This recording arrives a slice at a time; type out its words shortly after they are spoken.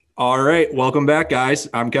All right, welcome back, guys.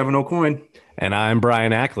 I'm Kevin O'Coin. And I'm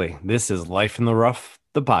Brian Ackley. This is Life in the Rough,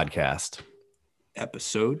 the podcast.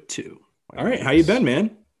 Episode 2. All right, how you Yes. been,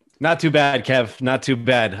 man? Not too bad, Kev. Not too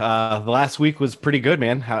bad. The last week was pretty good,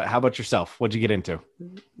 man. How about yourself? What'd you get into?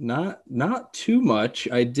 Not too much.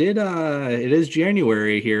 I did it is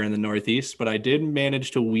January here in the Northeast, but I did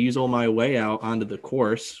manage to weasel my way out onto the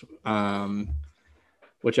course.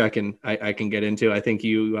 Which I can get into. I think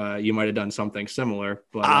you might have done something similar,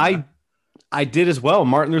 but I I did as well.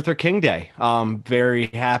 Martin Luther King Day. Very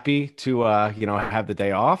happy to have the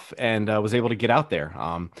day off and was able to get out there.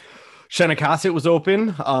 Shinnecock was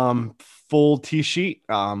open, full tee sheet.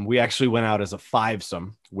 We actually went out as a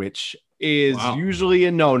fivesome, which is wow. usually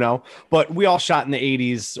a no-no, but we all shot in the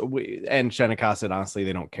 80s. And Shinnecock, honestly,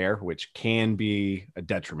 they don't care, which can be a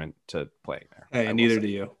detriment to playing there. Hey, I will neither say. do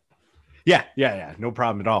you. Yeah, no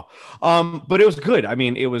problem at all. But it was good. I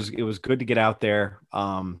mean, it was good to get out there.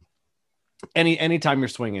 Anytime you're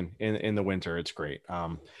swinging in the winter, it's great.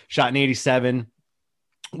 Shot in 87,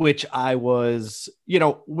 which I was,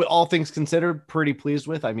 with all things considered, pretty pleased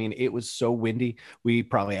with. I mean, it was so windy. We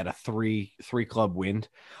probably had a three club wind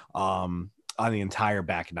on the entire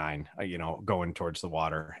back nine, going towards the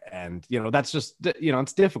water. And, that's just,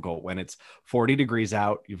 it's difficult when it's 40 degrees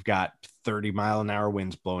out. You've got 30-mile-an-hour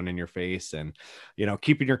winds blowing in your face and,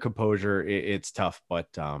 keeping your composure. It's tough, but,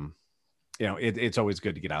 it's always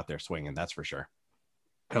good to get out there swinging. That's for sure.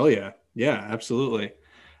 Hell yeah. Yeah, absolutely.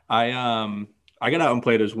 I got out and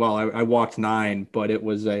played as well. I walked 9, but it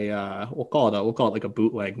was we'll call it like a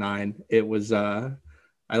bootleg 9. It was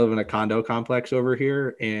I live in a condo complex over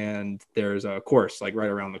here, and there's a course like right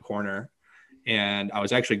around the corner. And I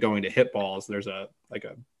was actually going to hit balls. There's a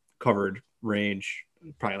covered range,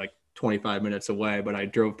 probably like 25 minutes away, but I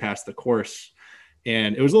drove past the course,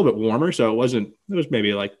 and it was a little bit warmer, so it was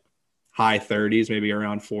maybe like high 30s, maybe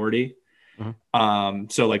around 40.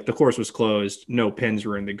 So like the course was closed, no pins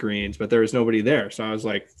were in the greens, but there was nobody there. So I was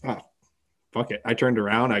like, oh, fuck it. I turned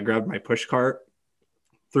around, I grabbed my push cart,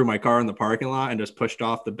 threw my car in the parking lot, and just pushed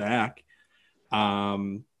off the back.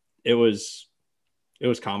 Um, it was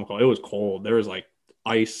comical. It was cold. There was like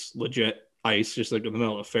ice, legit ice, just like in the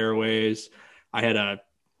middle of the fairways. I had a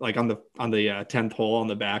like on the 10th hole on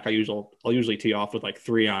the back. I'll usually tee off with like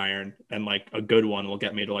 3-iron, and like a good one will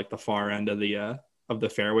get me to like the far end of the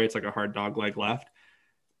fairway. It's like a hard dog leg left.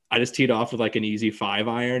 I just teed off with like an easy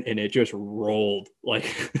 5-iron, and it just rolled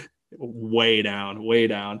like way down, way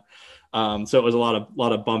down. So it was a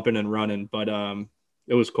lot of bumping and running, but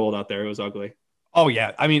it was cold out there. It was ugly. Oh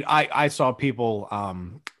yeah. I mean, I saw people,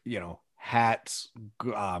 hats,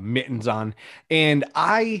 mittens on, and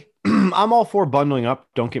I'm all for bundling up.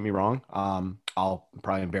 Don't get me wrong. I'll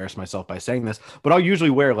probably embarrass myself by saying this, but I'll usually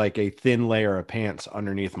wear like a thin layer of pants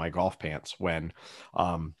underneath my golf pants when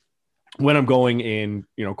I'm going in,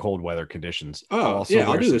 cold weather conditions. I'll Oh also yeah,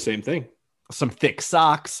 I'll wear do the same thing. some thick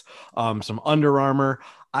socks, some Under Armour.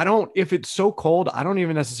 If it's so cold, I don't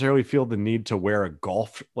even necessarily feel the need to wear a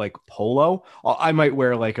golf like polo. I might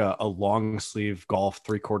wear like a long sleeve golf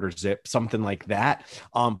 3/4 zip, something like that.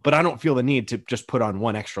 But I don't feel the need to just put on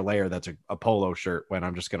one extra layer that's a polo shirt when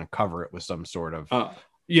I'm just going to cover it with some sort of, Uh,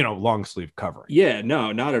 long sleeve covering. yeah,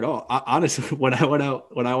 no, not at all. Honestly, when I went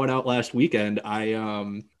out last weekend,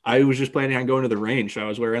 I was just planning on going to the range. So I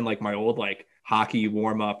was wearing like my old like hockey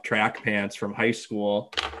warm up track pants from high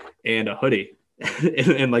school and a hoodie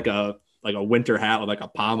and like a winter hat with like a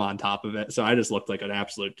palm on top of it. So I just looked like an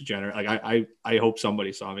absolute degenerate. Like I hope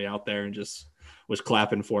somebody saw me out there and just was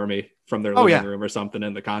clapping for me from their Oh living yeah. room or something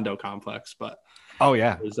in the condo complex. But Oh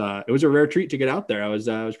yeah. it was a rare treat to get out there. I was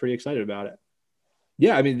pretty excited about it.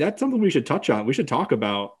 Yeah, I mean that's something we should touch on. We should talk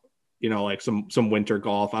about, like some winter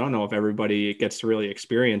golf. I don't know if everybody gets to really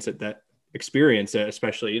experience it,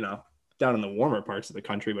 especially, down in the warmer parts of the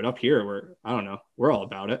country, but up here I don't know, we're all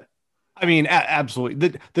about it. I mean,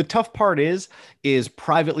 absolutely. The tough part is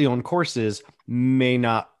privately owned courses may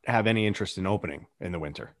not have any interest in opening in the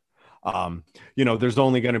winter. There's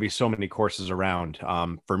only going to be so many courses around.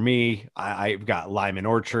 For me, I've got Lyman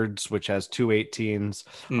Orchards, which has 218s.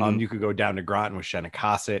 Mm-hmm. You could go down to Groton with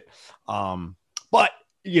Shinnecock. But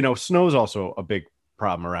snow's also a big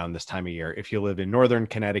problem around this time of year. If you live in northern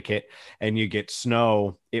Connecticut and you get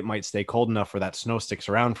snow, it might stay cold enough where that snow sticks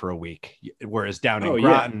around for a week. Whereas down in Oh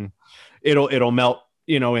yeah. Groton, it'll melt,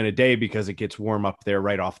 in a day because it gets warm up there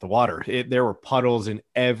right off the water. There were puddles in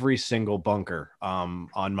every single bunker on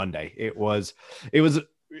Monday. It was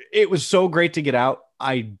so great to get out.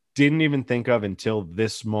 I didn't even think of until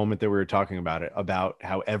this moment that we were talking about it, about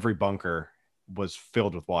how every bunker was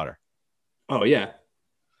filled with water. Oh yeah.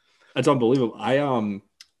 That's unbelievable.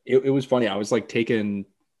 It was funny. I was like taking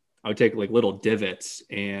I would take like little divots,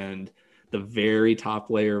 and the very top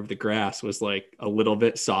layer of the grass was like a little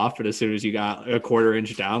bit soft, but as soon as you got a quarter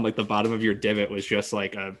inch down, like the bottom of your divot was just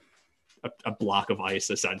like a block of ice.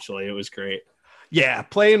 Essentially, it was great. Yeah,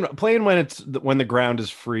 playing when the ground is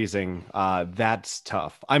freezing, that's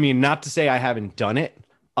tough. I mean, not to say I haven't done it.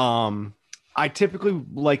 I typically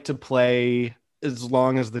like to play as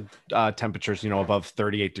long as the temperatures, above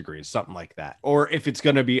 38 degrees, something like that. Or if it's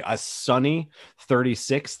going to be a sunny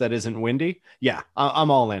 36 that isn't windy, yeah,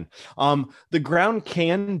 I'm all in. The ground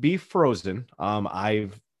can be frozen. I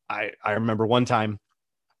remember one time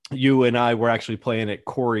you and I were actually playing at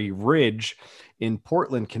Corey Ridge in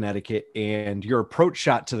Portland, Connecticut, and your approach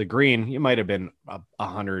shot to the green, you might have been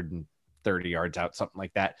 130 yards out, something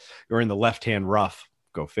like that. You're in the left-hand rough,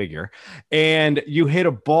 go figure. And you hit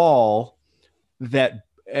a ball that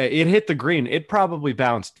it hit the green. It probably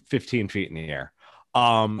bounced 15 feet in the air.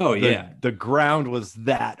 The ground was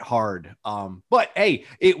that hard. But hey,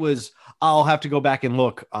 I'll have to go back and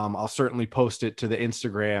look. I'll certainly post it to the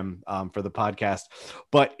Instagram for the podcast,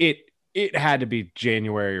 but it had to be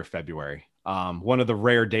January or February. One of the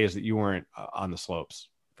rare days that you weren't on the slopes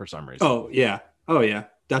for some reason. Oh yeah,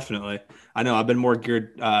 definitely. I know I've been more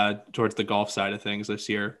geared towards the golf side of things this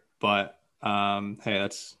year, but hey,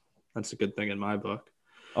 that's a good thing in my book.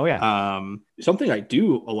 Oh yeah. Something I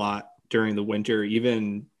do a lot during the winter,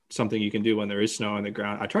 even something you can do when there is snow on the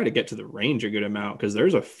ground. I try to get to the range a good amount because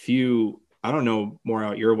there's a few, I don't know more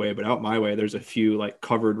out your way, but out my way, there's a few like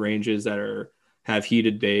covered ranges that have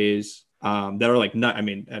heated bays that are like not, I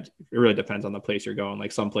mean, it really depends on the place you're going.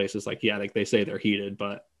 Like some places, like, yeah, like they say they're heated,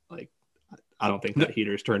 but like, I don't think that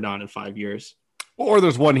heater's turned on in 5 years. Or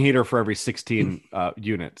there's one heater for every 16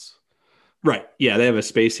 units. Right. Yeah. They have a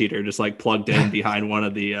space heater just like plugged in behind one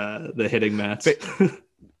of the hitting mats.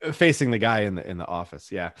 Facing the guy in the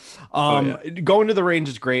office. Yeah. Going to the range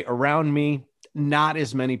is great. Around me, not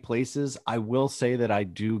as many places. I will say that I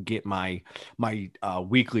do get my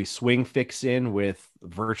weekly swing fix in with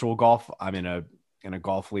virtual golf. I'm in a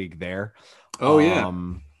golf league there. Oh yeah.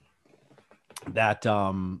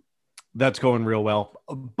 That's going real well.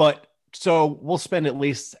 But so we'll spend at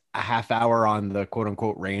least a half hour on the quote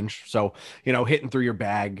unquote range. So, hitting through your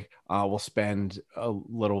bag, we'll spend a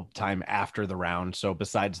little time after the round. So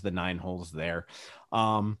besides the 9 holes there,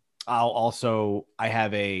 I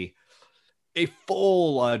have a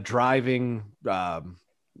full driving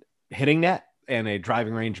hitting net and a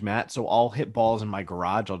driving range mat. So I'll hit balls in my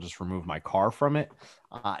garage. I'll just remove my car from it.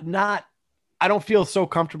 I don't feel so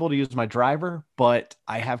comfortable to use my driver, but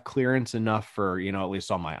I have clearance enough for, at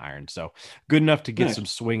least on my iron. So good enough to get some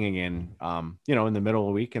swinging in, in the middle of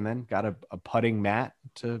the week, and then got a putting mat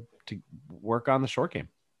to work on the short game.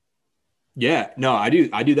 Yeah, no, I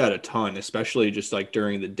do that a ton, especially just like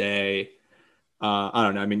during the day. I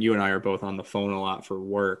don't know. I mean, you and I are both on the phone a lot for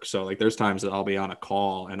work. So like there's times that I'll be on a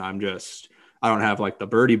call and I don't have like the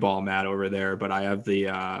birdie ball mat over there, but I have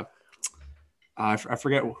the, I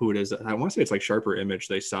forget who it is. I want to say it's like Sharper Image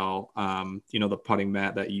they sell. The putting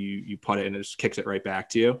mat that you putt it and it just kicks it right back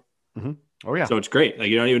to you. Mm-hmm. Oh yeah. So it's great. Like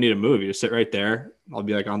you don't even need to move. You just sit right there. I'll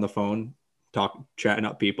be like on the phone, chatting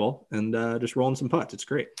up people and just rolling some putts. It's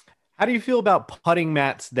great. How do you feel about putting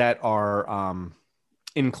mats that are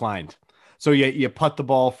inclined? So you putt the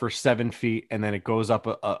ball for 7 feet and then it goes up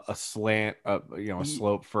a slant, a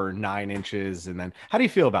slope for 9 inches. And then how do you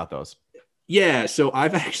feel about those? Yeah. So I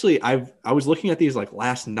was looking at these like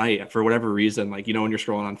last night for whatever reason, like, when you're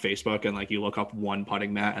scrolling on Facebook and like you look up one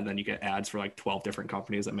putting mat and then you get ads for like 12 different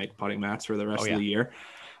companies that make putting mats for the rest of the year.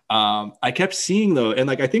 I kept seeing though. And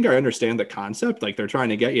like, I think I understand the concept. Like they're trying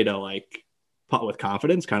to get you to like putt with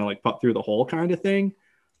confidence, kind of like putt through the hole kind of thing.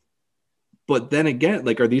 But then again,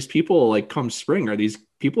 like, are these people like come spring, are these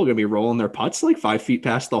people going to be rolling their putts like 5 feet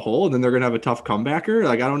past the hole and then they're going to have a tough comebacker?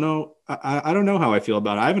 Like, I don't know. I don't know how I feel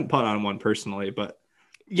about it. I haven't put on one personally, but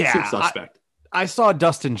yeah, it's suspect. I saw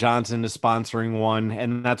Dustin Johnson is sponsoring one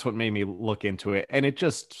and that's what made me look into it. And it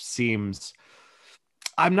just seems,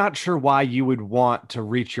 I'm not sure why you would want to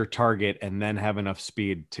reach your target and then have enough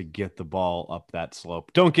speed to get the ball up that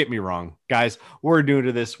slope. Don't get me wrong, guys. We're new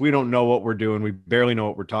to this. We don't know what we're doing. We barely know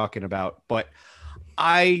what we're talking about, but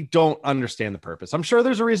I don't understand the purpose. I'm sure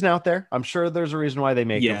there's a reason out there. I'm sure there's a reason why they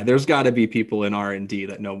make them. There's got to be people in R&D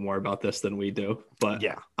that know more about this than we do. But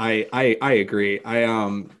yeah, I agree.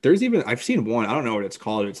 I've seen one. I don't know what it's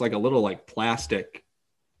called. It's like a little like plastic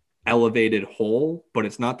elevated hole, but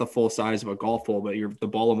it's not the full size of a golf hole, but the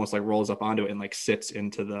ball almost like rolls up onto it and like sits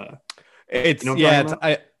into the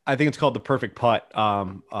I think it's called the perfect putt.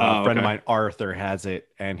 A friend of mine, Arthur, has it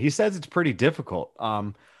and he says it's pretty difficult.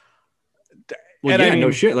 Well, And I yeah, no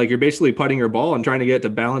mean, shit. Like you're basically putting your ball and trying to get it to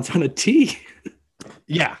balance on a tee.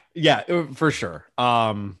 yeah, for sure.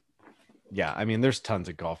 Yeah, I mean, there's tons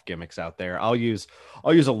of golf gimmicks out there. I'll use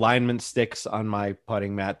alignment sticks on my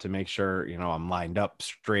putting mat to make sure, I'm lined up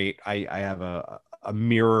straight. I have a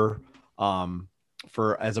mirror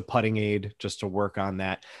for as a putting aid just to work on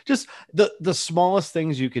that. Just the smallest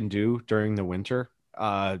things you can do during the winter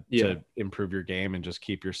Yeah. to improve your game and just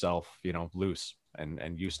keep yourself, loose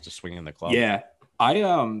and used to swinging the club. Yeah.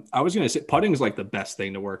 I was gonna say putting is like the best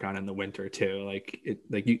thing to work on in the winter too. I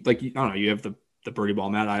don't know, you have the birdie ball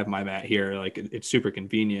mat. I have my mat here. Like it's super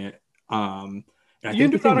convenient. And I You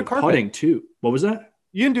can think do the it on thing a with carpet. putting too. What was that?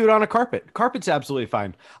 You can do it on a carpet. Carpet's absolutely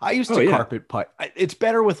fine. I used Oh to yeah. carpet putt. It's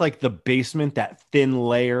better with like the basement, that thin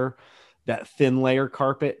layer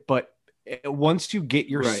carpet. But once you get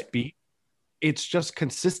your Right. speed, it's just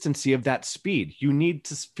consistency of that speed. You need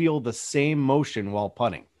to feel the same motion while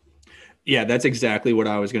putting. Yeah, that's exactly what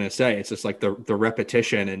I was gonna say. It's just like the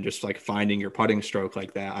repetition and just like finding your putting stroke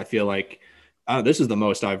like that. I feel like this is the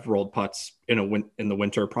most I've rolled putts in the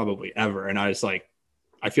winter probably ever. And I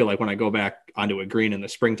feel like when I go back onto a green in the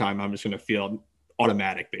springtime, I'm just gonna feel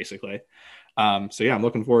automatic basically. So yeah, I'm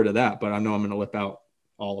looking forward to that. But I know I'm gonna lip out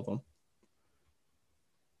all of them.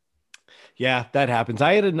 Yeah, that happens.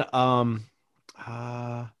 I had an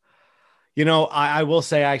uh I will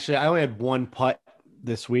say actually I only had one putt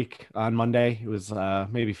this week on Monday. It was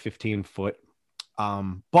maybe 15 foot.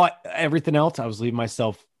 But everything else I was leaving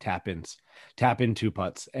myself tap in two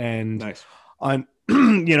putts. And Nice. on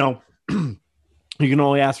you can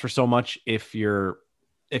only ask for so much if you're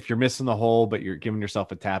missing the hole, but you're giving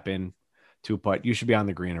yourself a tap in two putt. You should be on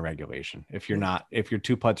the green in regulation. If you're not, if you're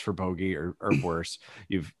two putts for bogey or worse,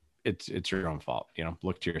 you've it's your own fault.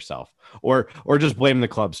 Look to yourself, or just blame the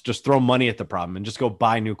clubs. Just throw money at the problem and just go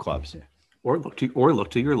buy new clubs. Or look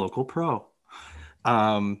to your local pro.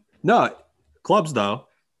 No, clubs though.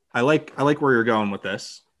 I like where you're going with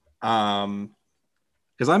this.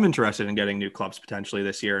 Because I'm interested in getting new clubs potentially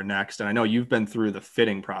this year and next. And I know you've been through the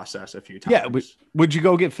fitting process a few Yeah, times. would you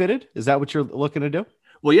go get fitted? Is that what you're looking to do?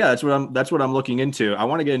 Well, yeah, that's what I'm looking into. I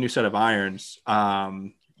want to get a new set of irons.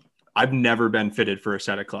 I've never been fitted for a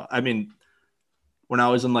set of clubs. I mean, when I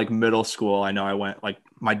was in like middle school, I know I went like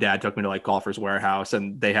my dad took me to like Golfers Warehouse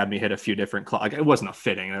and they had me hit a few different clubs. Like it wasn't a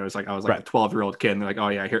fitting. It was like I was like Right. a 12-year-old kid and they're like, oh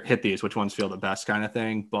yeah, here, hit these. Which ones feel the best kind of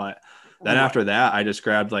thing. But then after that, I just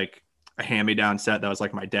grabbed like a hand-me-down set that was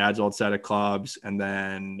like my dad's old set of clubs, and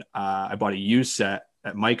then I bought a used set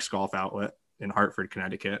at Mike's Golf Outlet in Hartford,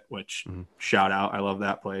 Connecticut. Which shout out, I love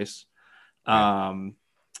that place. Right.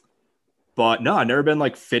 But no, I've never been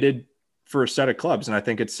like fitted for a set of clubs, and I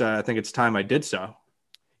think it's time I did so.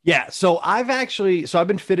 Yeah, so I've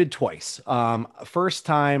been fitted twice. First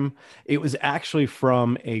time it was actually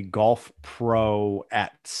from a golf pro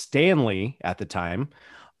at Stanley at the time.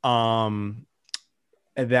 And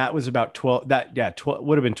that was about 12 that yeah, 12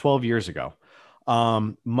 would have been 12 years ago.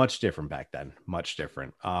 Much different back then, much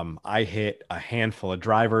different. I hit a handful of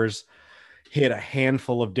drivers, hit a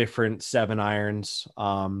handful of different 7 irons,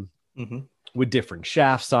 Mm-hmm. with different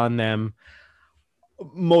shafts on them,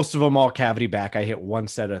 most of them all cavity back. I hit one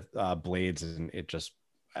set of blades and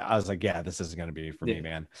I was like, yeah, this isn't going to be for me,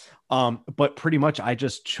 Yeah. man. But pretty much I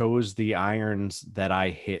just chose the irons that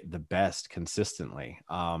I hit the best consistently.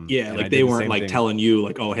 Yeah, And I like they did the weren't same like thing. telling you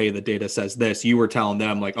like, oh, hey, the data says this. You were telling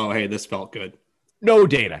them like, oh, hey, this felt good. No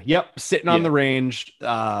data. Yep. Sitting on Yeah. the range,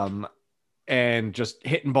 and just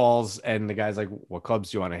hitting balls. And the guy's like, what clubs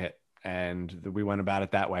do you want to hit? And we went about it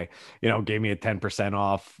that way, gave me a 10%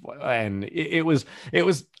 off. And it was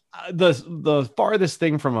the farthest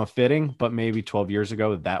thing from a fitting, but maybe 12 years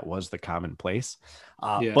ago, that was the commonplace.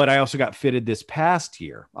 Yeah. But I also got fitted this past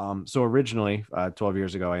year. So originally, 12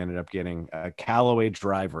 years ago, I ended up getting a Callaway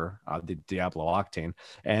driver, the Diablo Octane,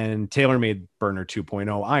 and TaylorMade Burner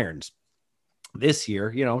 2.0 irons. This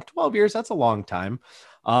year, 12 years, that's a long time.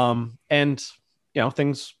 And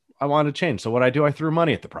things I wanted to change. So what I do, I threw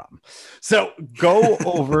money at the problem. So go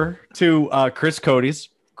over to Chris Cody's,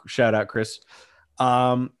 shout out Chris,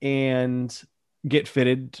 and get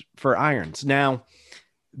fitted for irons. Now,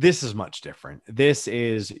 this is much different. This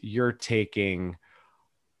is you're taking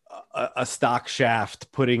a stock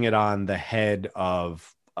shaft, putting it on the head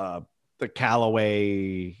of the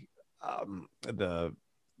Callaway, the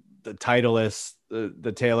Titleist,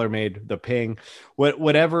 the TaylorMade, the Ping,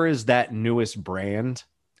 whatever is that newest brand.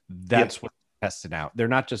 That's Yep. what they're testing out. They're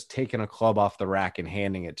not just taking a club off the rack and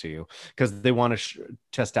handing it to you because they want to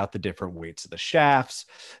test out the different weights of the shafts,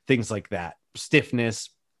 things like that, stiffness.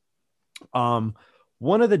 One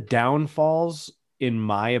of the downfalls in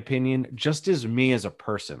my opinion, just as me as a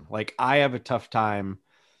person. Like I have a tough time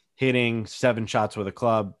hitting 7 shots with a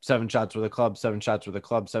club, 7 shots with a club, 7 shots with a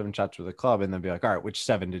club, 7 shots with a club, and then be like, all right, which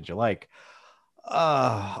 7 did you like?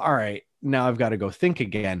 All right, now I've got to go think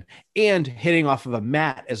again. And hitting off of a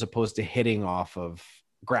mat as opposed to hitting off of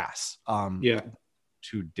grass. Yeah.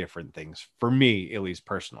 Two different things for me, at least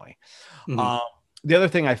personally. Mhm. The other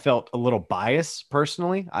thing, I felt a little bias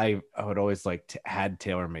personally. I would always like had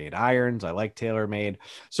TaylorMade irons. I like TaylorMade.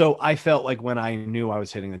 So I felt like when I knew I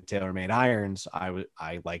was hitting the TaylorMade irons,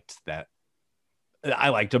 I liked that. I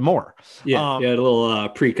liked them more. Yeah. You had a little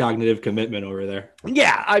precognitive commitment over there.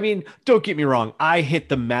 Yeah, I mean, don't get me wrong. I hit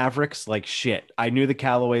the Mavericks like shit. I knew the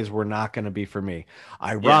Callaways were not going to be for me.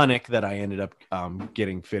 Ironic that I ended up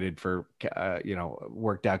getting fitted for,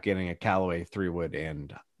 worked out getting a Callaway 3-wood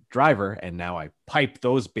and driver, and now I pipe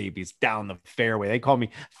those babies down the fairway. They call me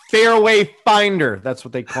fairway finder. That's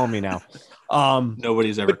what they call me now.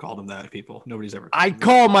 Nobody's ever called them that, people. Nobody's ever. I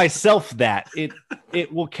call myself that.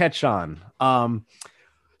 It will catch on.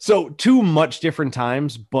 So 2 much different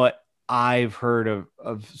times, but I've heard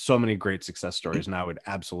of so many great success stories, and I would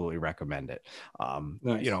absolutely recommend it.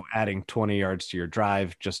 Nice. Adding 20 yards to your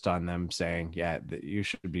drive just on them saying, yeah, that you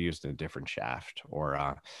should be using a different shaft,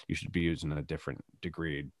 or you should be using a different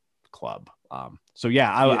degree club. So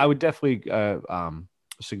yeah, I would definitely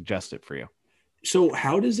suggest it for you. So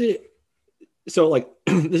how does it? So like,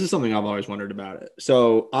 this is something I've always wondered about it.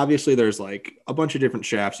 So obviously there's like a bunch of different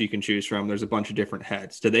shafts you can choose from. There's a bunch of different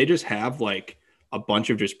heads. Do they just have like a bunch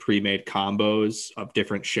of just pre-made combos of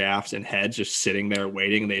different shafts and heads just sitting there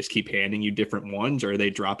waiting, and they just keep handing you different ones, or are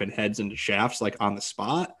they dropping heads into shafts like on the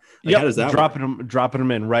spot? Like, how does that dropping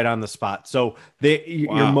them in right on the spot. So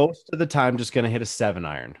you're most of the time just going to hit a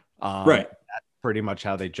 7-iron. Right. That's pretty much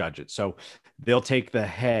how they judge it. So they'll take the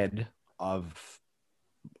head of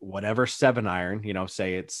whatever 7-iron,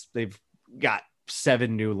 say they've got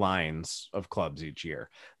 7 new lines of clubs each year.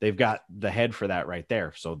 They've got the head for that right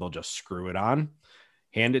there. So they'll just screw it on,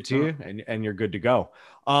 hand it to you, and you're good to go.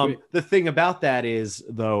 The thing about that is,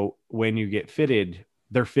 though, when you get fitted,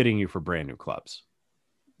 they're fitting you for brand new clubs.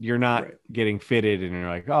 You're not getting fitted and you're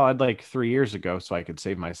like, oh, I'd like 3 years ago so I could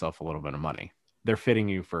save myself a little bit of money. They're fitting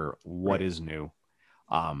you for what is new.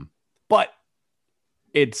 But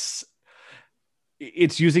it's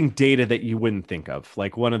using data that you wouldn't think of.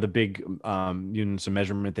 Like one of the big units of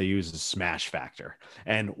measurement they use is smash factor.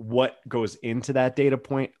 And what goes into that data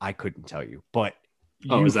point, I couldn't tell you. But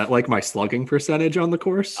is that like my slugging percentage on the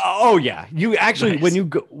course? Oh yeah. You actually, nice.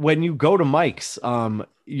 when you go to Mike's,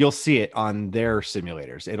 you'll see it on their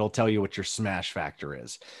simulators. It'll tell you what your smash factor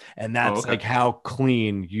is. And that's like how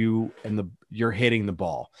clean you're hitting the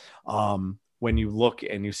ball. When you look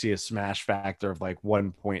and you see a smash factor of like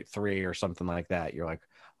 1.3 or something like that, you're like,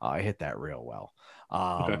 oh, I hit that real well.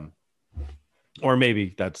 Or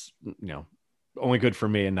maybe that's, only good for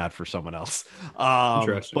me and not for someone else.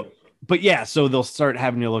 Interesting. But yeah, so they'll start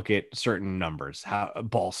having you look at certain numbers,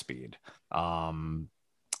 ball speed,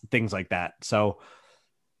 things like that. So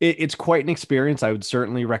it's quite an experience. I would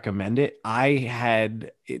certainly recommend it. I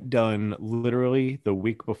had it done literally the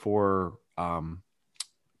week before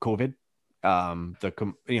COVID.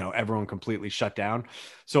 Everyone completely shut down.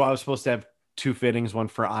 So I was supposed to have 2 fittings, one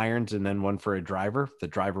for irons and then one for a driver. The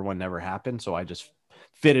driver one never happened. So I just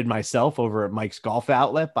fitted myself over at Mike's Golf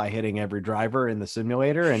Outlet by hitting every driver in the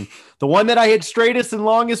simulator. And the one that I hit straightest and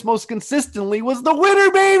longest most consistently was the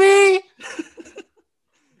winner, baby.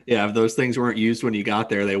 Yeah. If those things weren't used when you got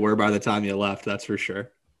there, they were by the time you left. That's for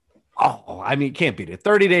sure. Oh, I mean, can't beat it.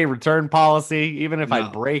 30-day return policy. Even if I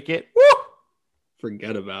break it,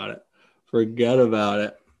 forget about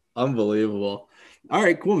it. Unbelievable. All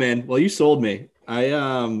right, cool, man. Well, you sold me. I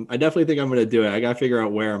definitely think I'm going to do it. I got to figure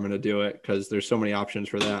out where I'm going to do it because there's so many options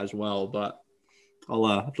for that as well. But I'll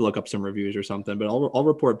have to look up some reviews or something. But I'll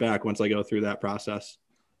report back once I go through that process.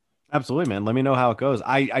 Absolutely, man. Let me know how it goes.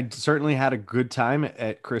 I certainly had a good time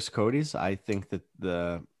at Chris Cody's. I think that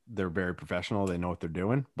they're very professional. They know what they're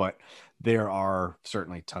doing. But there are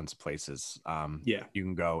certainly tons of places you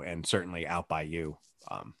can go, and certainly out by you.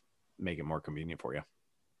 Make it more convenient for you.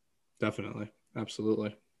 Definitely.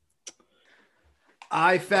 Absolutely.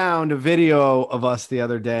 I found a video of us the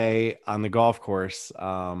other day on the golf course.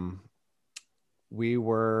 We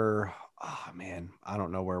were, I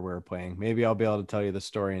don't know where we were playing. Maybe I'll be able to tell you the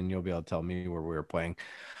story and you'll be able to tell me where we were playing.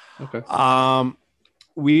 Okay.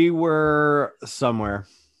 We were somewhere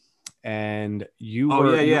and you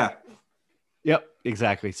were. Yeah. Yep,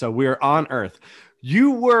 exactly. So we were on Earth.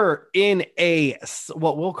 You were in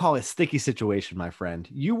what we'll call a sticky situation, my friend.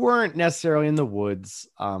 You weren't necessarily in the woods,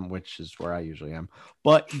 which is where I usually am,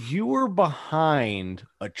 but you were behind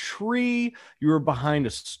a tree. You were behind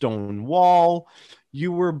a stone wall.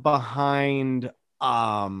 You were behind,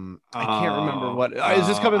 I can't remember what. Is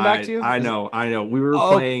this coming back to you? I know. We were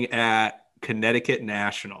playing at Connecticut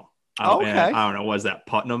National. Okay. I don't know. Was that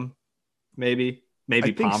Putnam? Maybe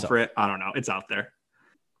Pomfret. So. I don't know. It's out there.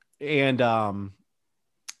 And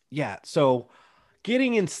yeah, so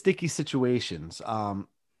getting in sticky situations.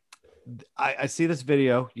 I see this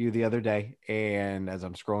video the other day, and as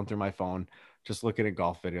I'm scrolling through my phone, just looking at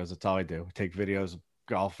golf videos, that's all I do. Take videos of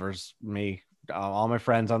golfers, me, all my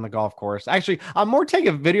friends on the golf course. Actually, I'm more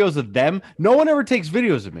taking videos of them. No one ever takes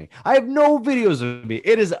videos of me. I have no videos of me.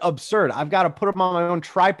 It is absurd. I've got to put them on my own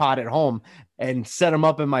tripod at home and set them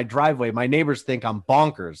up in my driveway. My neighbors think I'm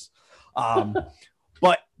bonkers.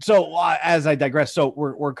 But so as I digress, so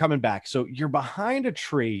we're coming back. So you're behind a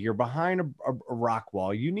tree, you're behind a rock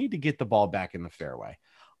wall. You need to get the ball back in the fairway.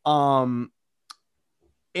 And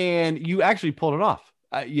you actually pulled it off.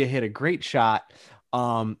 You hit a great shot.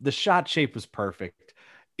 The shot shape was perfect.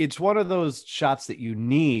 It's one of those shots that you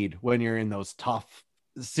need when you're in those tough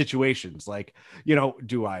situations. Like,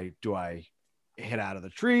 do I hit out of the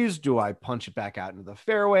trees? Do I punch it back out into the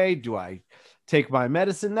fairway? Do I take my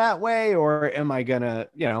medicine that way? Or am I gonna,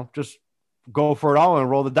 just go for it all and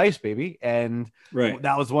roll the dice, baby? And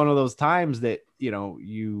that was one of those times that,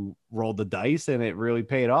 you rolled the dice and it really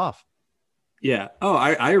paid off. Yeah. Oh,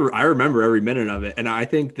 I remember every minute of it. And I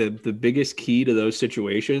think the biggest key to those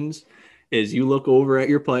situations is you look over at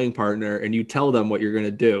your playing partner and you tell them what you're going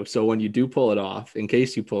to do. So when you do pull it off, in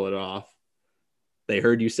case you pull it off, they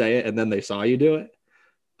heard you say it and then they saw you do it.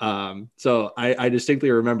 So I distinctly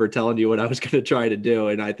remember telling you what I was going to try to do.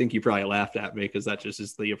 And I think you probably laughed at me because that just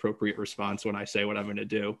is the appropriate response when I say what I'm going to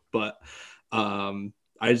do. But I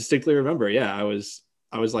distinctly remember, I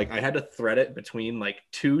was like, I had to thread it between like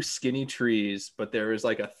two skinny trees, but there was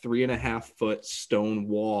like a 3.5 foot stone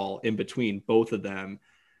wall in between both of them.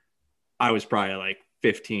 I was probably like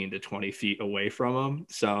 15 to 20 feet away from them.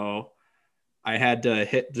 So I had to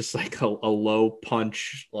hit just like a low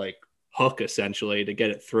punch, like hook essentially to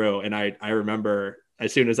get it through. And I remember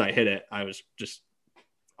as soon as I hit it, I was just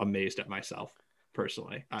amazed at myself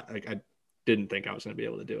personally. I didn't think I was going to be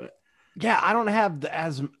able to do it. Yeah. I don't have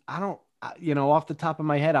off the top of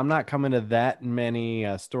my head, I'm not coming to that many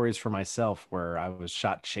stories for myself where I was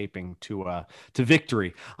shot shaping to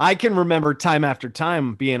victory. I can remember time after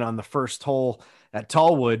time being on the first hole at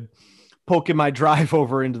Tallwood, poking my drive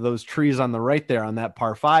over into those trees on the right there on that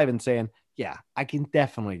par 5 and saying, yeah, I can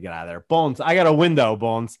definitely get out of there. Bones, I got a window,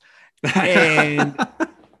 Bones. And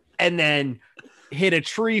then hit a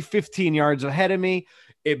tree 15 yards ahead of me.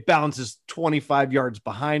 It bounces 25 yards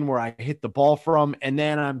behind where I hit the ball from. And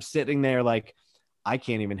then I'm sitting there like, I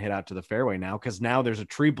can't even hit out to the fairway now because now there's a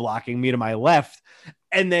tree blocking me to my left.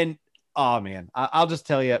 And then, oh man, I'll just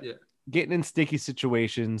tell you, getting in sticky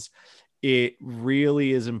situations, it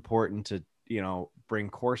really is important to, bring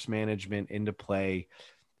course management into play.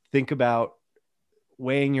 Think about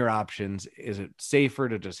weighing your options. Is it safer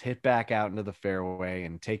to just hit back out into the fairway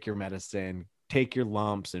and take your medicine, take your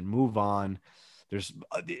lumps and move on?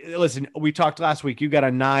 Listen, we talked last week. You got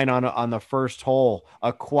a 9 on the first hole,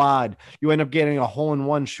 a quad. You end up getting a hole in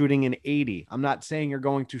one, shooting an 80. I'm not saying you're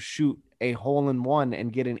going to shoot a hole in one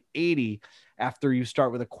and get an 80 after you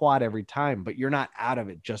start with a quad every time, but you're not out of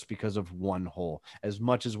it just because of one hole as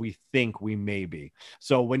much as we think we may be.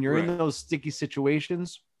 So when you're in those sticky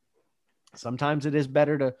situations, sometimes it is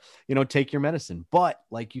better to, take your medicine. But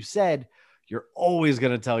like you said, you're always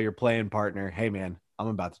going to tell your playing partner, hey man, I'm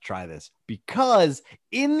about to try this, because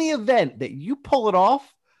in the event that you pull it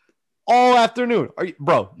off all afternoon,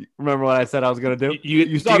 bro, remember what I said I was going to do?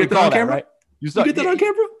 You saw me call that, right? You get that on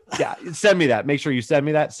camera? Yeah. Send me that. Make sure you send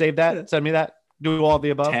me that. Save that. Yeah. Send me that. Do all the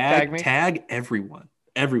above. Tag me. Tag everyone,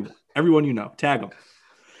 tag them.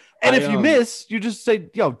 And if you miss, you just say,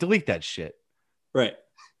 yo, delete that shit. Right.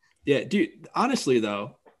 Yeah. Dude, honestly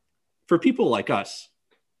though, for people like us,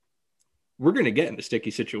 we're going to get into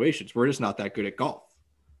sticky situations. We're just not that good at golf.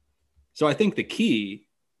 So I think the key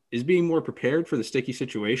is being more prepared for the sticky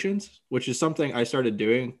situations, which is something I started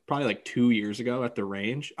doing probably like 2 years ago at the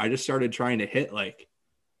range. I just started trying to hit like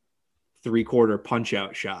 3/4 punch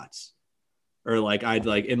out shots, or like I'd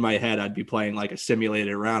like in my head, I'd be playing like a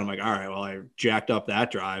simulated round. I'm like, all right, well, I jacked up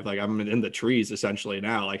that drive. Like I'm in the trees essentially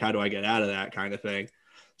now. Like, how do I get out of that kind of thing?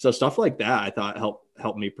 So stuff like that, I thought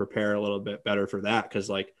helped me prepare a little bit better for that. Cause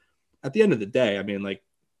like at the end of the day, I mean, like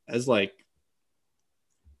as like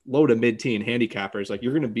low to mid-teen handicappers, like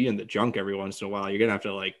you're going to be in the junk every once in a while. You're going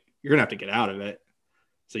to have to get out of it.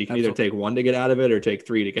 So you can either take one to get out of it or take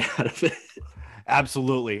three to get out of it.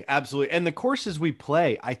 Absolutely. Absolutely. And the courses we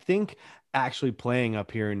play, I think actually playing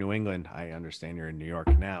up here in New England, I understand you're in New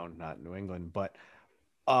York now, not New England, but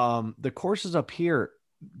the courses up here,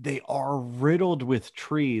 they are riddled with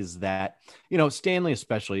trees that, Stanley,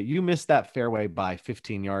 especially, you miss that fairway by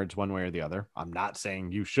 15 yards one way or the other. I'm not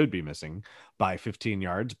saying you should be missing by 15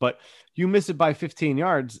 yards, but you miss it by 15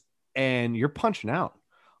 yards and you're punching out.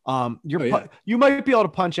 You might be able to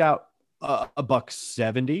punch out a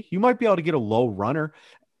 $170. You might be able to get a low runner,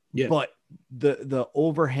 but the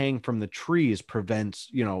overhang from the trees prevents,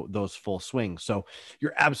 those full swings. So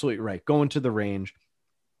you're absolutely right. Going to the range.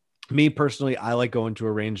 Me personally, I like going to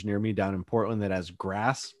a range near me down in Portland that has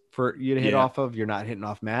grass for you to hit off of. You're not hitting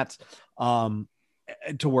off mats,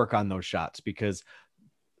 to work on those shots, because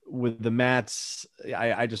with the mats,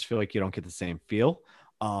 I just feel like you don't get the same feel.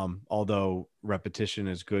 Although repetition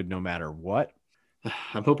is good no matter what.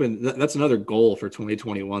 I'm hoping that's another goal for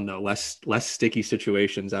 2021 though. Less sticky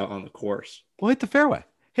situations out on the course. Well, hit the fairway.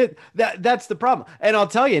 Hit that. That's the problem. And I'll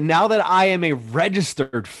tell you, now that I am a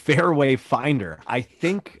registered fairway finder, I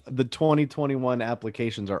think the 2021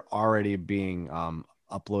 applications are already being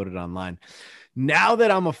uploaded online. Now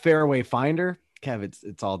that I'm a fairway finder, Kev,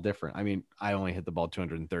 it's all different. I mean, I only hit the ball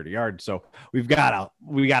 230 yards, so we got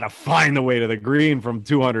to find the way to the green from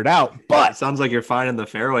 200 out. But it sounds like you're finding the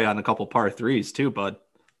fairway on a couple par threes too, bud.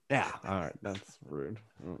 Yeah. All right, that's rude.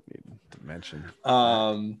 I don't need to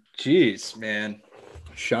mention. Geez, man.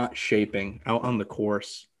 Shot shaping out on the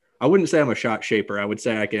course. I wouldn't say I'm a shot shaper. I would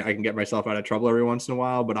say I can get myself out of trouble every once in a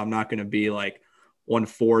while, but I'm not going to be like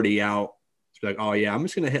 140 out. It's like, oh yeah, I'm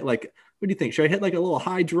just going to hit like, what do you think? Should I hit like a little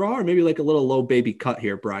high draw or maybe like a little low baby cut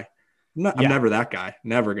here, Bri? I'm never that guy.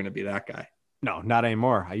 Never going to be that guy. No, not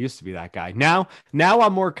anymore. I used to be that guy. Now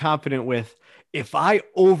I'm more confident with, if I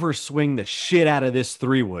overswing the shit out of this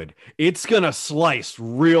 3-wood, it's going to slice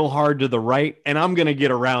real hard to the right, and I'm going to get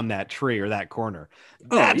around that tree or that corner.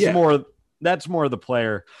 That's more the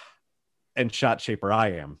player and shot shaper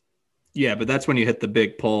I am. Yeah, but that's when you hit the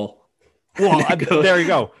big pull. Well, there you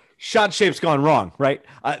go. Shot shape's gone wrong, right?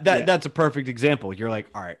 That's a perfect example. You're like,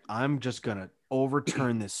 all right, I'm just going to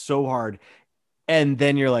overturn this so hard. And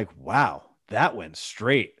then you're like, wow, that went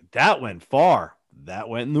straight. That went far. That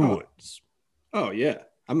went in the woods. Oh yeah.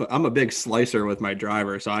 I'm a big slicer with my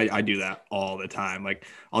driver. So I do that all the time. Like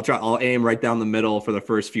I'll aim right down the middle for the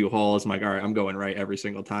first few holes. I'm like, all right, I'm going right every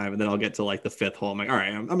single time. And then I'll get to like the 5th hole. I'm like, all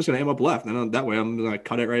right, I'm just going to aim up left. And then that way I'm going to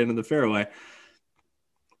cut it right into the fairway.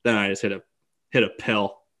 Then I just hit a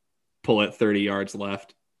pill, pull it 30 yards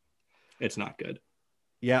left. It's not good.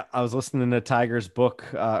 Yeah. I was listening to Tiger's book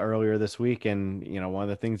earlier this week. And, one of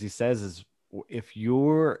the things he says is, if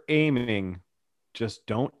you're aiming, just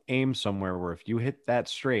don't aim somewhere where if you hit that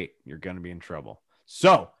straight, you're going to be in trouble.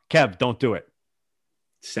 So, Kev, don't do it.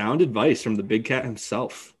 Sound advice from the big cat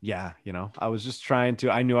himself. Yeah, I was just trying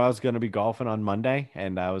to. I knew I was going to be golfing on Monday,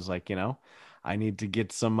 and I was like, I need to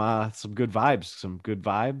get some good vibes,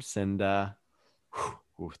 and the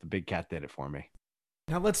big cat did it for me.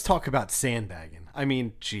 Now let's talk about sandbagging. I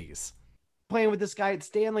mean, geez, playing with this guy at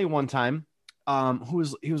Stanley one time, he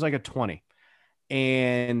was like a 20.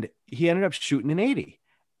 And he ended up shooting an 80.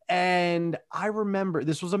 And I remember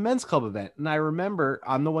this was a men's club event. And I remember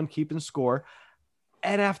I'm the one keeping score.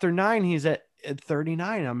 And after 9, he's at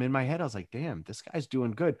 39. I'm in my head. I was like, damn, this guy's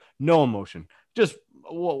doing good. No emotion, just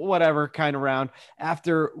whatever kind of round.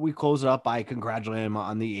 After we close it up, I congratulate him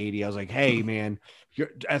on the 80. I was like, hey, man,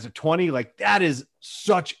 as a 20, like that is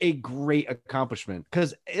such a great accomplishment,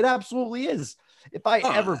 because it absolutely is. If I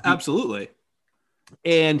absolutely.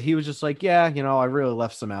 And he was just like, yeah, I really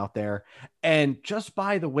left some out there. And just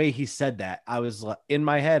by the way he said that, I was in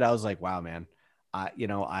my head, I was like, wow, man, I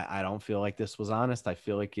don't feel like this was honest. I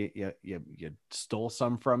feel like you stole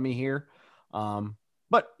some from me here.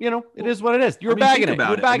 But it is what it is. You're bagging it.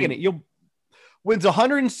 You're bagging it. You'll wins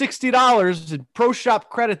 $160 in pro shop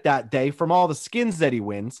credit that day from all the skins that he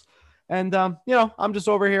wins. And, I'm just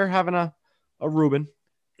over here having a Reuben.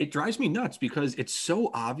 It drives me nuts because it's so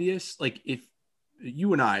obvious. Like if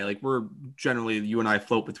you and I, like you and I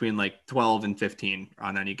float between like 12 and 15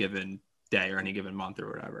 on any given day or any given month or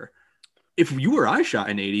whatever. If you or I shot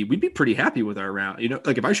an 80, we'd be pretty happy with our round.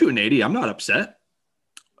 Like if I shoot an 80, I'm not upset.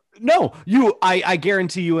 No, I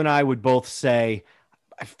guarantee you and I would both say,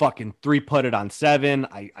 I fucking 3-putted on 7.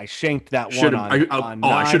 I shanked that one on 9.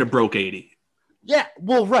 I should have broke 80. Yeah,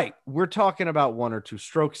 well, right. We're talking about 1 or 2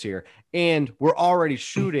 strokes here, and we're already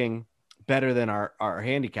shooting better than our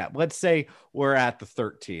handicap. Let's say we're at the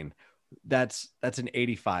 13. that's an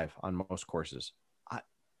 85 on most courses.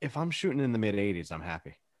 If I'm shooting in the mid 80s, I'm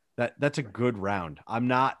happy. That's a good round. I'm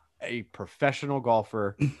not a professional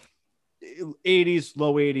golfer. 80s,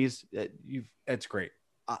 low 80s, it's great.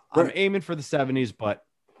 I'm aiming for the 70s, but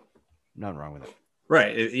nothing wrong with it.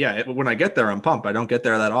 Right. Yeah. When I get there, I'm pumped. I don't get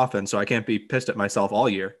there that often, so I can't be pissed at myself all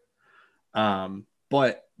year.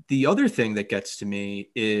 But the other thing that gets to me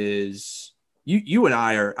is you and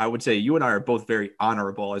I would say you and I are both very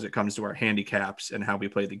honorable as it comes to our handicaps and how we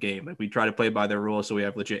play the game. Like we try to play by the rules. So we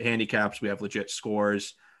have legit handicaps. We have legit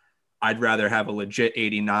scores. I'd rather have a legit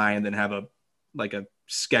 89 than have a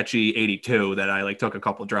sketchy 82 that I like took a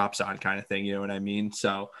couple drops on kind of thing. You know what I mean?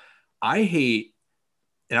 So I hate,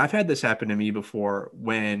 and I've had this happen to me before,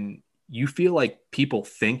 when you feel like people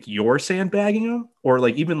think you're sandbagging them or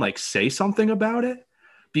like even like say something about it.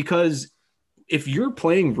 Because if you're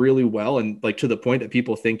playing really well and like to the point that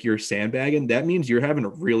people think you're sandbagging, that means you're having a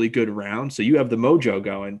really good round. So you have the mojo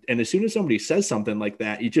going. And as soon as somebody says something like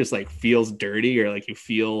that, it just like feels dirty or like you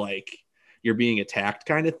feel like you're being attacked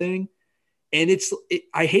kind of thing. And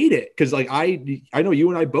I hate it because like I know you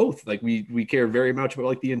and I both like we care very much about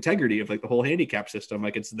like the integrity of like the whole handicap system.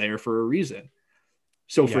 Like it's there for a reason.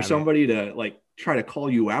 So for somebody to like try to call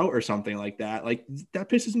you out or something like that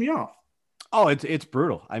pisses me off. Oh, it's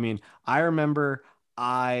brutal. I mean, I remember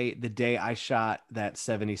the day I shot that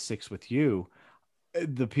 76 with you,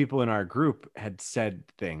 the people in our group had said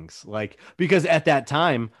things like, because at that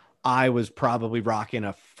time I was probably rocking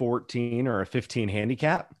a 14 or a 15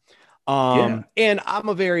 handicap. And I'm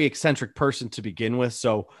a very eccentric person to begin with.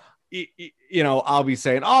 So, you know, I'll be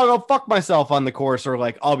saying, oh, I'll fuck myself on the course, or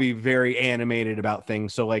like, I'll be very animated about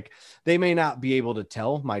things. So like, they may not be able to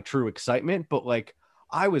tell my true excitement, but like,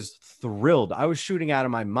 I was thrilled. I was shooting out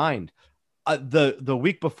of my mind. The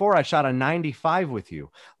week before I shot a 95 with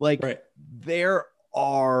you. Like there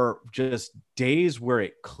are just days where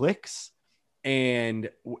it clicks. And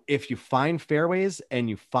if you find fairways and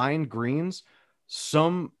you find greens,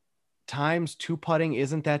 sometimes two putting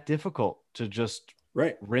isn't that difficult to just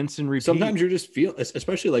rinse and repeat. Sometimes you just feel,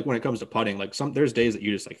 especially like when it comes to putting, like there's days that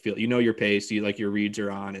you just like feel, you know, your pace, you like your reads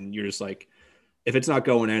are on, and you're just like, if it's not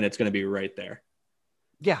going in, it's going to be right there.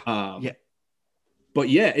 Yeah. But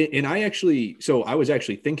yeah, and I was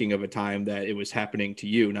actually thinking of a time that it was happening to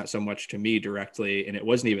you, not so much to me directly. And it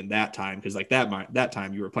wasn't even that time, because like that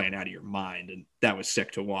time you were playing out of your mind, and that was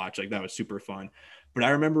sick to watch. Like that was super fun. But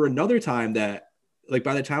I remember another time that like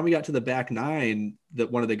by the time we got to the back nine,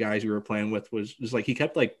 that one of the guys we were playing with was like, he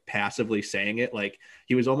kept like passively saying it. Like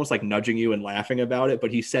he was almost like nudging you and laughing about it,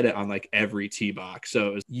 but he said it on like every tee box. So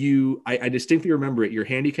it was I distinctly remember it. Your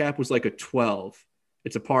handicap was like a 12.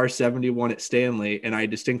 It's a par 71 at Stanley. And I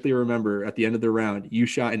distinctly remember at the end of the round, you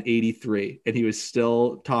shot an 83, and he was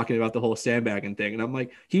still talking about the whole sandbagging thing. And I'm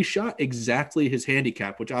like, he shot exactly his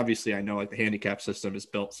handicap, which obviously I know like the handicap system is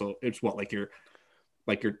built. So it's what,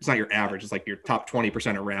 it's not your average. It's like your top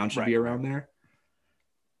 20% around should be around there.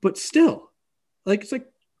 But still, like, it's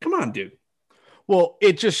like, come on, dude. Well,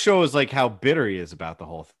 it just shows like how bitter he is about the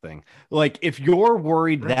whole thing. Like if you're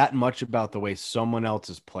worried that much about the way someone else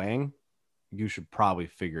is playing, you should probably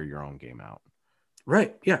figure your own game out.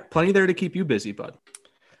 Right. Yeah. Plenty there to keep you busy, bud.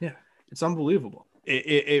 Yeah. It's unbelievable.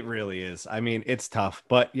 It really is. I mean, it's tough,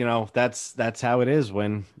 but you know, that's how it is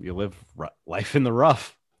when you live life in the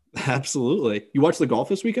rough. Absolutely. You watched the golf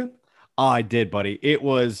this weekend? Oh, I did, buddy. It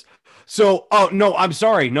was so, oh no, I'm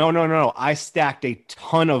sorry. No. I stacked a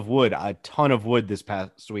ton of wood this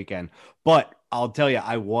past weekend, but I'll tell you,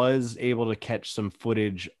 I was able to catch some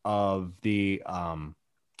footage of the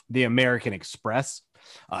American Express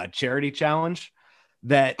charity challenge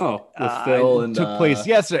that with Phil and took place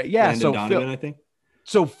yesterday. Yeah. Landon So Donovan, Phil, I think.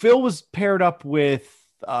 So Phil was paired up with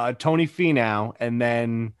Tony Finau, and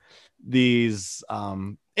then these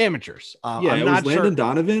amateurs. Yeah, it was Landon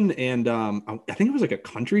Donovan, and I think it was like a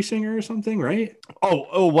country singer or something, right?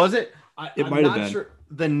 Oh, was it? It might have been. Sure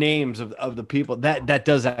the names of the people. That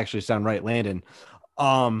does actually sound right, Landon.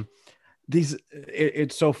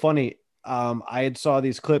 It's so funny. I had saw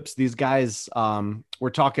these clips. These guys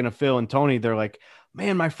were talking to Phil and Tony. They're like,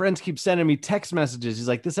 man, my friends keep sending me text messages. He's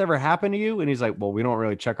like, this ever happened to you? And he's like, well, we don't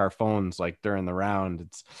really check our phones like during the round.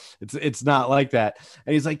 It's not like that.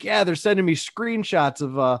 And he's like, yeah, they're sending me screenshots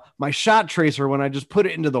of my shot tracer when I just put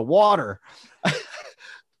it into the water.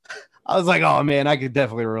 I was like, oh man, I could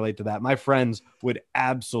definitely relate to that. My friends would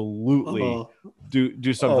absolutely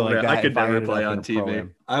do something like that. I could never play on TV.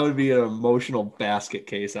 I would be an emotional basket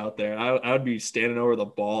case out there. I would be standing over the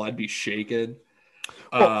ball. I'd be shaking.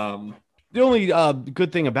 Well, the only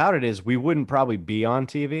good thing about it is we wouldn't probably be on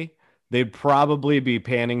TV they'd probably be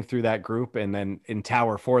panning through that group. And then in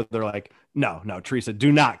Tower 4, they're like, no, Teresa,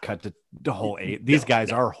 do not cut to hole 8. These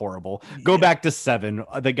guys are horrible. Go back to 7.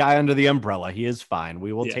 The guy under the umbrella, he is fine.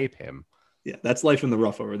 We will tape him. Yeah, that's life in the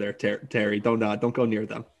rough over there, Terry. Don't go near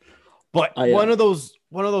them. But one of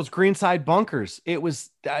those greenside bunkers, it was,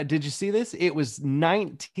 did you see this? It was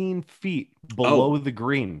 19 feet below the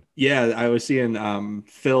green. Yeah, I was seeing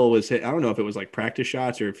Phil was hit. I don't know if it was like practice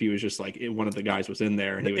shots or if he was just like one of the guys was in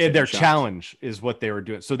there and he was their challenge is what they were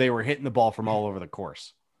doing. So they were hitting the ball from all over the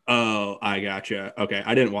course. Oh, I gotcha. Okay,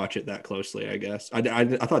 I didn't watch it that closely, I guess. I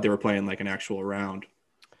thought they were playing like an actual round.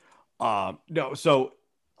 No, so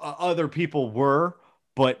other people were,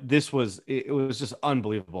 but it was just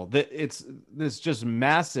unbelievable. It's this just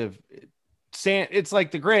massive sand. It's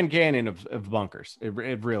like the Grand Canyon of bunkers. It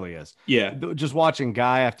really is. Yeah. Just watching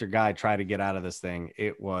guy after guy try to get out of this thing,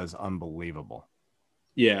 it was unbelievable.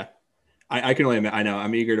 Yeah. I can only admit, I know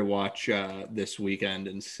I'm eager to watch this weekend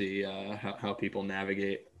and see how people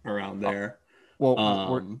navigate around there. Well,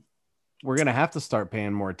 we're going to have to start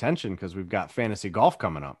paying more attention because we've got fantasy golf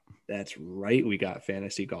coming up. That's right. We got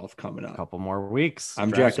fantasy golf coming up. A couple more weeks.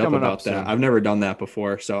 I'm jacked up about that. I've never done that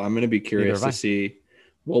before, so I'm going to be curious to see.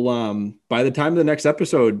 Well, by the time the next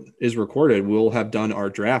episode is recorded, we'll have done our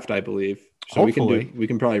draft, I believe. So hopefully. we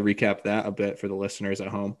can probably recap that a bit for the listeners at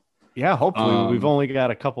home. Yeah, hopefully. We've only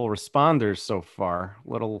got a couple responders so far.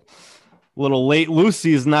 Little late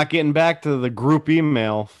Lucy's not getting back to the group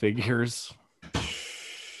email figures.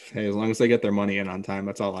 Hey, as long as they get their money in on time,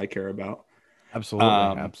 that's all I care about.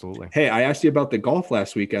 Absolutely. Hey, I asked you about the golf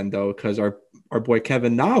last weekend though, because our boy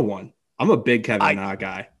Kevin Na won. I'm a big Kevin Na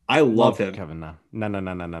guy. I love him. Kevin Na.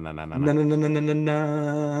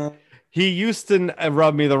 No. He used to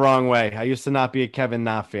rub me the wrong way. I used to not be a Kevin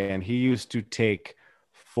Na fan. He used to take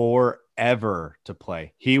forever to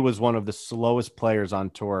play. He was one of the slowest players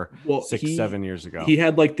on tour 7 years ago. He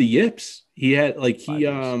had like the yips. He had like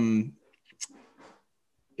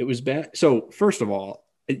it was bad. So first of all,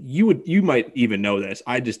 you might even know this.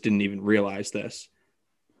 I just didn't even realize this.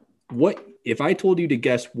 What if I told you to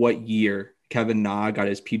guess what year Kevin Na got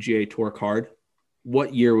his PGA Tour card?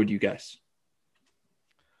 What year would you guess?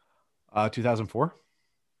 2004.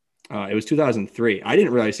 It was 2003. I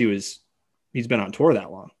didn't realize he's been on tour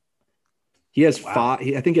that long. He has five.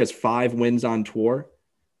 I think he has 5 wins on tour,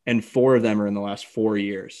 and 4 of them are in the last 4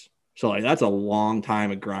 years. So like that's a long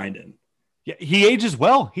time of grinding. Yeah, he ages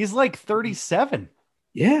well. He's like 37.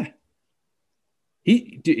 Yeah.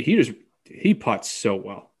 He putts so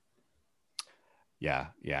well. Yeah,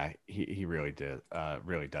 he really did.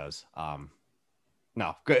 Really does.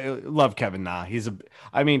 No, love Kevin Na.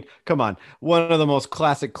 I mean, come on. One of the most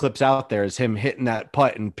classic clips out there is him hitting that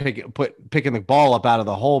putt and picking the ball up out of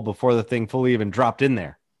the hole before the thing fully even dropped in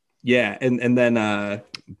there. Yeah, and then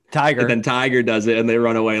Tiger. And then Tiger does it, and they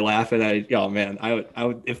run away laughing. Oh man, I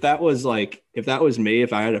would if that was me,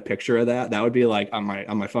 if I had a picture of that, that would be like on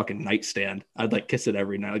my fucking nightstand. I'd like kiss it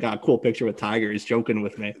every night. I got a cool picture with Tiger. He's joking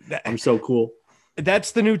with me. I'm so cool.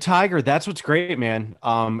 That's the new Tiger. That's what's great, man.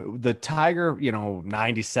 The Tiger,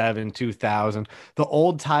 97, 2000, the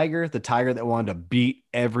old Tiger, the Tiger that wanted to beat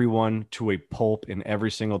everyone to a pulp in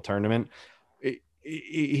every single tournament.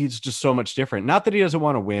 He's just so much different. Not that he doesn't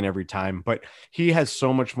want to win every time, but he has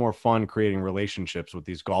so much more fun creating relationships with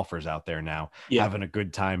these golfers out there now, having a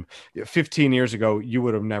good time. 15 years ago, you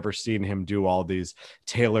would have never seen him do all these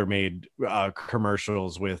tailor-made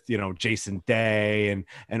commercials with, Jason Day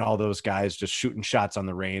and all those guys just shooting shots on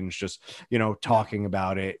the range, just, talking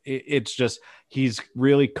about it. It's just, he's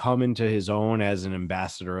really come into his own as an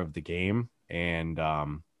ambassador of the game. And,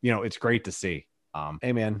 it's great to see.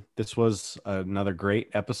 Hey man, this was another great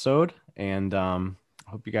episode, and I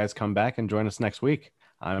hope you guys come back and join us next week.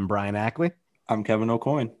 I'm Brian Ackley. I'm Kevin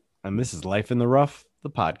O'Coin. And this is Life in the Rough, the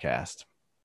podcast.